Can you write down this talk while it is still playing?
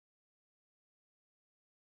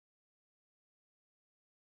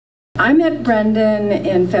I met Brendan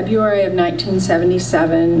in February of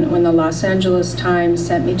 1977 when the Los Angeles Times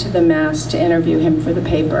sent me to the Masque to interview him for the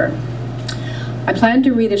paper. I planned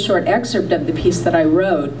to read a short excerpt of the piece that I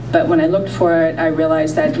wrote, but when I looked for it, I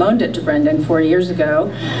realized I'd loaned it to Brendan 4 years ago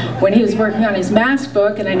when he was working on his Masque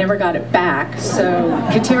book, and I never got it back. So,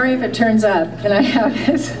 Kateri, if it turns up, can I have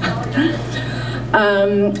it?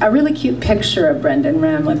 A really cute picture of Brendan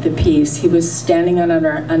ran with the piece. He was standing under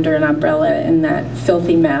an umbrella in that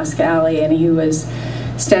filthy Masque alley, and he was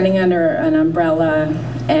standing under an umbrella,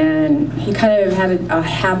 and he kind of had a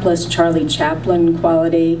hapless Charlie Chaplin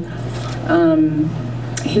quality.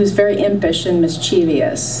 He was very impish and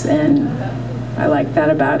mischievous, and I liked that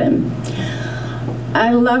about him.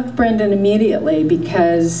 I loved Brendan immediately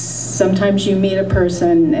because sometimes you meet a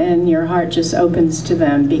person and your heart just opens to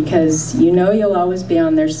them because you know you'll always be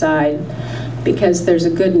on their side because there's a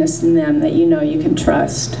goodness in them that you know you can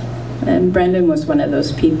trust. And Brendan was one of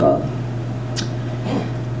those people.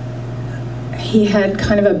 He had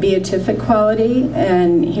kind of a beatific quality,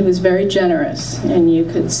 and he was very generous, and you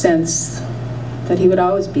could sense that he would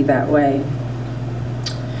always be that way.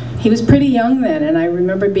 He was pretty young then, and I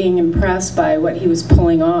remember being impressed by what he was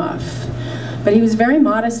pulling off. But he was very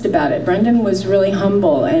modest about it. Brendan was really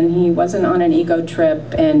humble, and he wasn't on an ego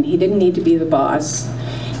trip, and he didn't need to be the boss.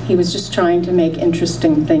 He was just trying to make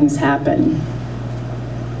interesting things happen.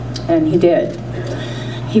 And he did.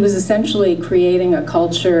 He was essentially creating a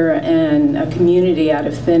culture and a community out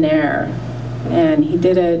of thin air. And he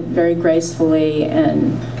did it very gracefully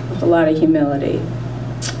and with a lot of humility.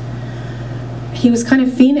 He was kind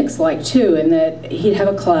of Phoenix-like too, in that he'd have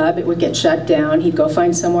a club, it would get shut down, he'd go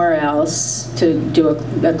find somewhere else to do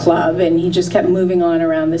a club, and he just kept moving on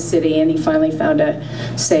around the city, and he finally found a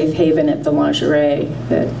safe haven at the lingerie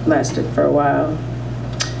that lasted for a while.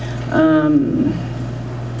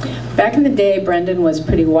 Back in the day, Brendan was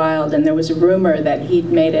pretty wild, and there was a rumor that he'd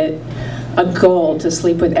made it a goal to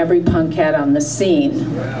sleep with every punkhead on the scene.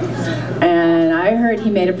 And I heard he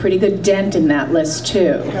made a pretty good dent in that list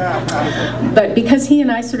too. But because he and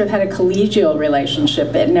I sort of had a collegial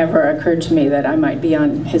relationship, it never occurred to me that I might be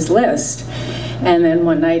on his list. And then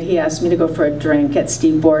one night he asked me to go for a drink at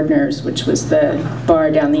Steve Bordner's, which was the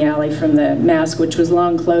bar down the alley from the Masque, which was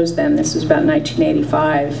long closed then. This was about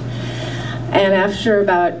 1985. And after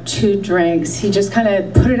about 2 drinks, he just kind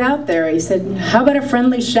of put it out there. He said, "How about a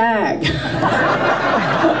friendly shag?"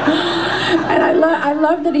 And I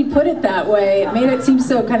love that he put it that way. It made it seem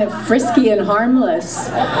so kind of frisky and harmless.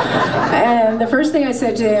 And the first thing I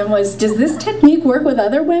said to him was, "Does this technique work with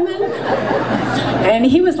other women?" And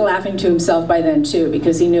he was laughing to himself by then too,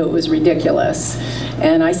 because he knew it was ridiculous.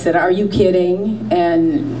 And I said, "Are you kidding?"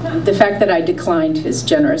 And the fact that I declined his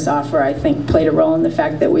generous offer, I think, played a role in the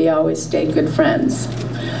fact that we always stayed good friends.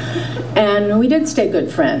 And we did stay good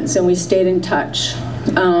friends, and we stayed in touch.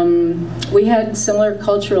 We had similar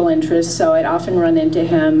cultural interests, so I'd often run into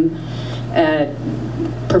him at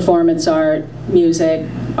performance art, music,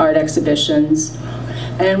 art exhibitions,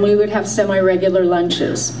 and we would have semi-regular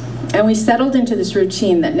lunches. And we settled into this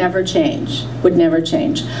routine that never changed, would never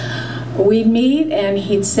change. We'd meet, and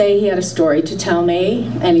he'd say he had a story to tell me,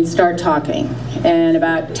 and he'd start talking. And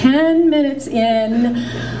about 10 minutes in,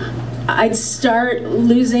 I'd start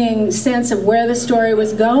losing sense of where the story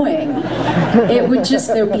was going. It would just,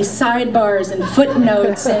 there'd be sidebars and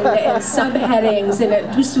footnotes and subheadings, and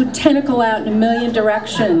it just would tentacle out in a million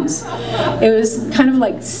directions. It was kind of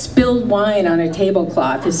like spilled wine on a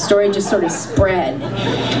tablecloth. His story just sort of spread.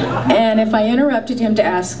 And if I interrupted him to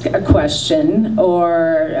ask a question,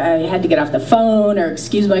 or I had to get off the phone, or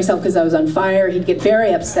excuse myself because I was on fire, he'd get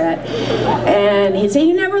very upset. And he'd say,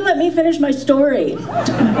 "You never let me finish my story."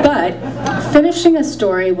 But finishing a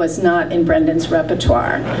story was not in Brendan's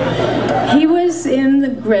repertoire. He was in the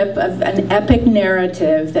grip of an epic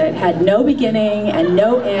narrative that had no beginning and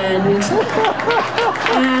no end,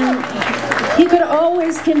 and he could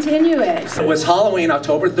always continue it. It was Halloween,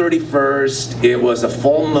 October 31st. It was a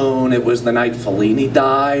full moon. It was the night Fellini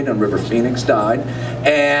died and River Phoenix died.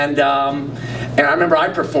 And I remember I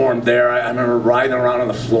performed there. I remember writhing around on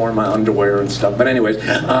the floor in my underwear and stuff. But anyways,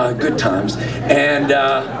 good times. And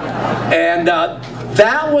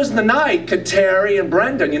that was the night Kateri and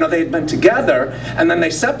Brendan, you know, they had been together and then they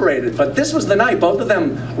separated. But this was the night both of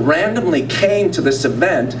them randomly came to this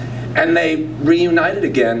event, and they reunited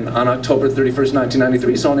again on October 31st,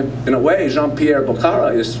 1993. So in a way, Jean-Pierre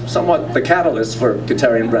Boccara is somewhat the catalyst for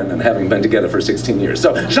Kateri and Brendan having been together for 16 years.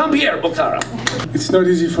 So Jean-Pierre Boccara. It's not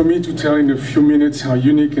easy for me to tell in a few minutes how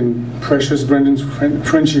unique and precious Brendan's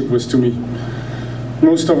friendship was to me.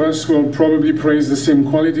 Most of us will probably praise the same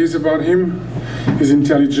qualities about him: his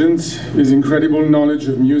intelligence, his incredible knowledge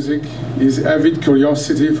of music, his avid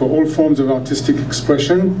curiosity for all forms of artistic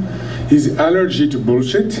expression, his allergy to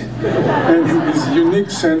bullshit, and his unique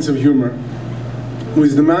sense of humor.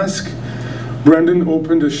 With the Masque, Brandon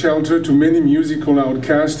opened a shelter to many musical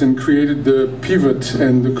outcasts and created the pivot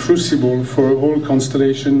and the crucible for a whole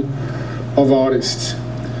constellation of artists.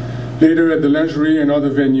 Later at the Lingerie and other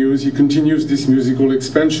venues, he continues this musical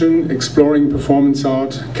expansion, exploring performance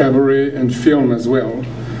art, cabaret, and film as well.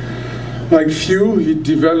 Like few, he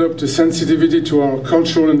developed a sensitivity to our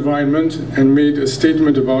cultural environment and made a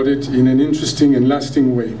statement about it in an interesting and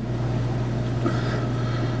lasting way.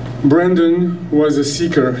 Brandon was a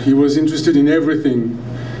seeker. He was interested in everything,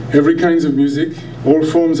 every kind of music, all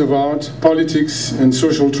forms of art, politics, and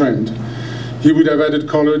social trend. He would have added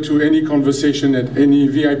color to any conversation at any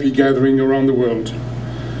VIP gathering around the world.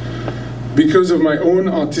 Because of my own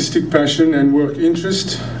artistic passion and work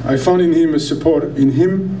interest, I found in him a supporter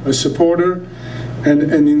and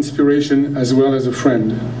an inspiration as well as a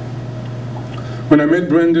friend. When I met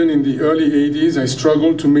Brandon in the early 80s, I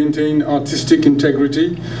struggled to maintain artistic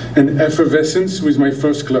integrity and effervescence with my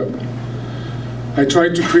first club. I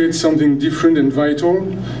tried to create something different and vital,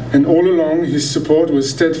 and all along his support was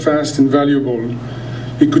steadfast and valuable.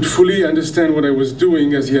 He could fully understand what I was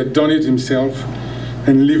doing as he had done it himself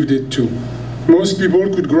and lived it too. Most people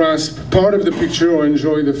could grasp part of the picture or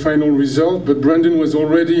enjoy the final result, but Brandon was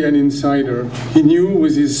already an insider. He knew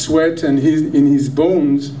with his sweat and in his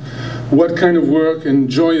bones what kind of work and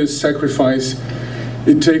joyous sacrifice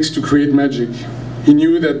it takes to create magic. He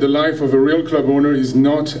knew that the life of a real club owner is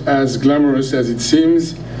not as glamorous as it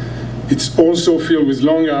seems. It's also filled with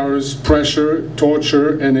long hours, pressure,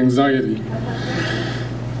 torture, and anxiety.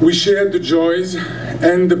 We shared the joys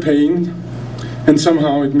and the pain, and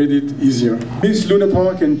somehow it made it easier. Miss Luna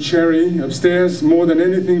Park and Cherry upstairs more than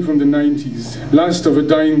anything from the 90s, last of a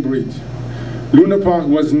dying breed. Luna Park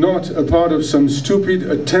was not a part of some stupid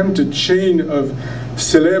attempted chain of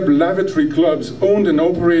celeb lavatory clubs owned and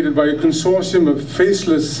operated by a consortium of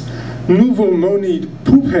faceless, nouveau-moneyed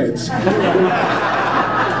poopheads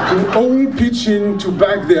who all pitch in to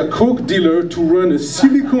back their coke dealer to run a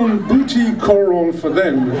silicone booty choral for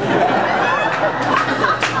them.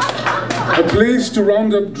 A place to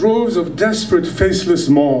round up droves of desperate faceless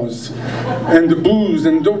moths, and the booze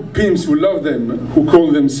and dope pimps who love them, who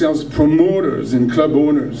call themselves promoters and club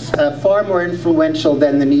owners. Far more influential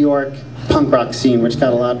than the New York punk rock scene, which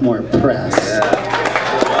got a lot more press.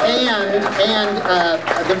 And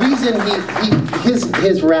the reason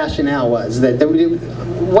his rationale was that it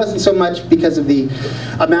wasn't so much because of the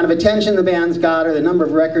amount of attention the bands got, or the number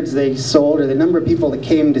of records they sold, or the number of people that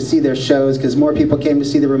came to see their shows, because more people came to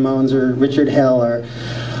see the Ramones or Richard Hell or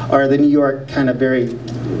the New York kind of very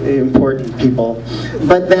important people,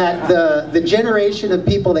 but that the generation of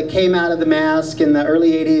people that came out of the Masque in the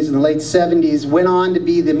early 80s and the late 70s went on to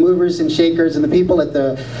be the movers and shakers and the people at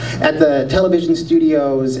the television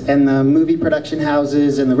studios and the movie production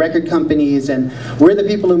houses and the record companies, and we're the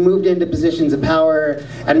people who moved into positions of power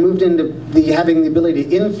and moved into having the ability to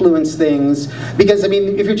influence things. Because I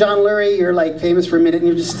mean, if you're John Lurie, you're like famous for a minute and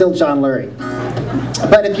you're just still John Lurie.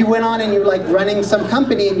 But if you went on and you're like running some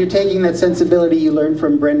company and you're taking that sensibility you learned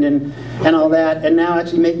from Brendan and all that, and now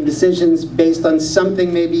actually making decisions based on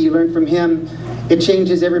something maybe you learned from him, it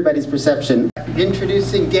changes everybody's perception.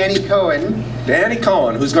 Introducing Danny Cohen. Danny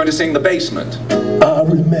Cohen, who's going to sing The Basement. I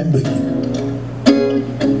remember you,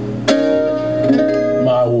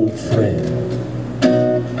 my old friend.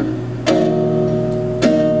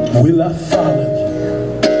 Will I follow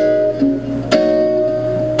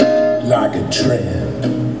you like a trend?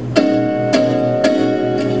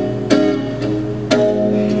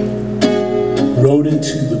 Rode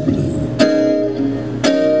into the blue.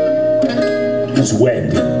 It's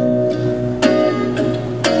Wendy.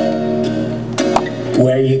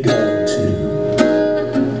 Where you going to?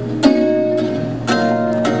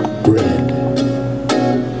 Bread.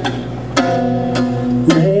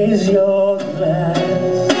 Raise your glass.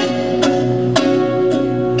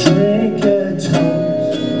 Drink a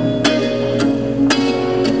toast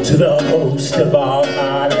to the host of our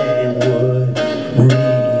Hollywood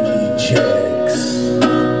rejects.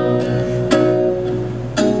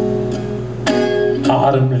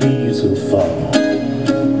 Autumn leaves will fall.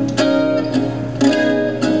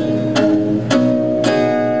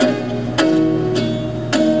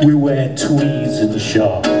 We wear tweeds in the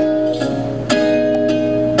shop.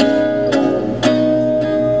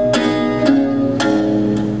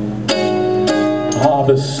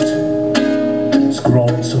 Harvest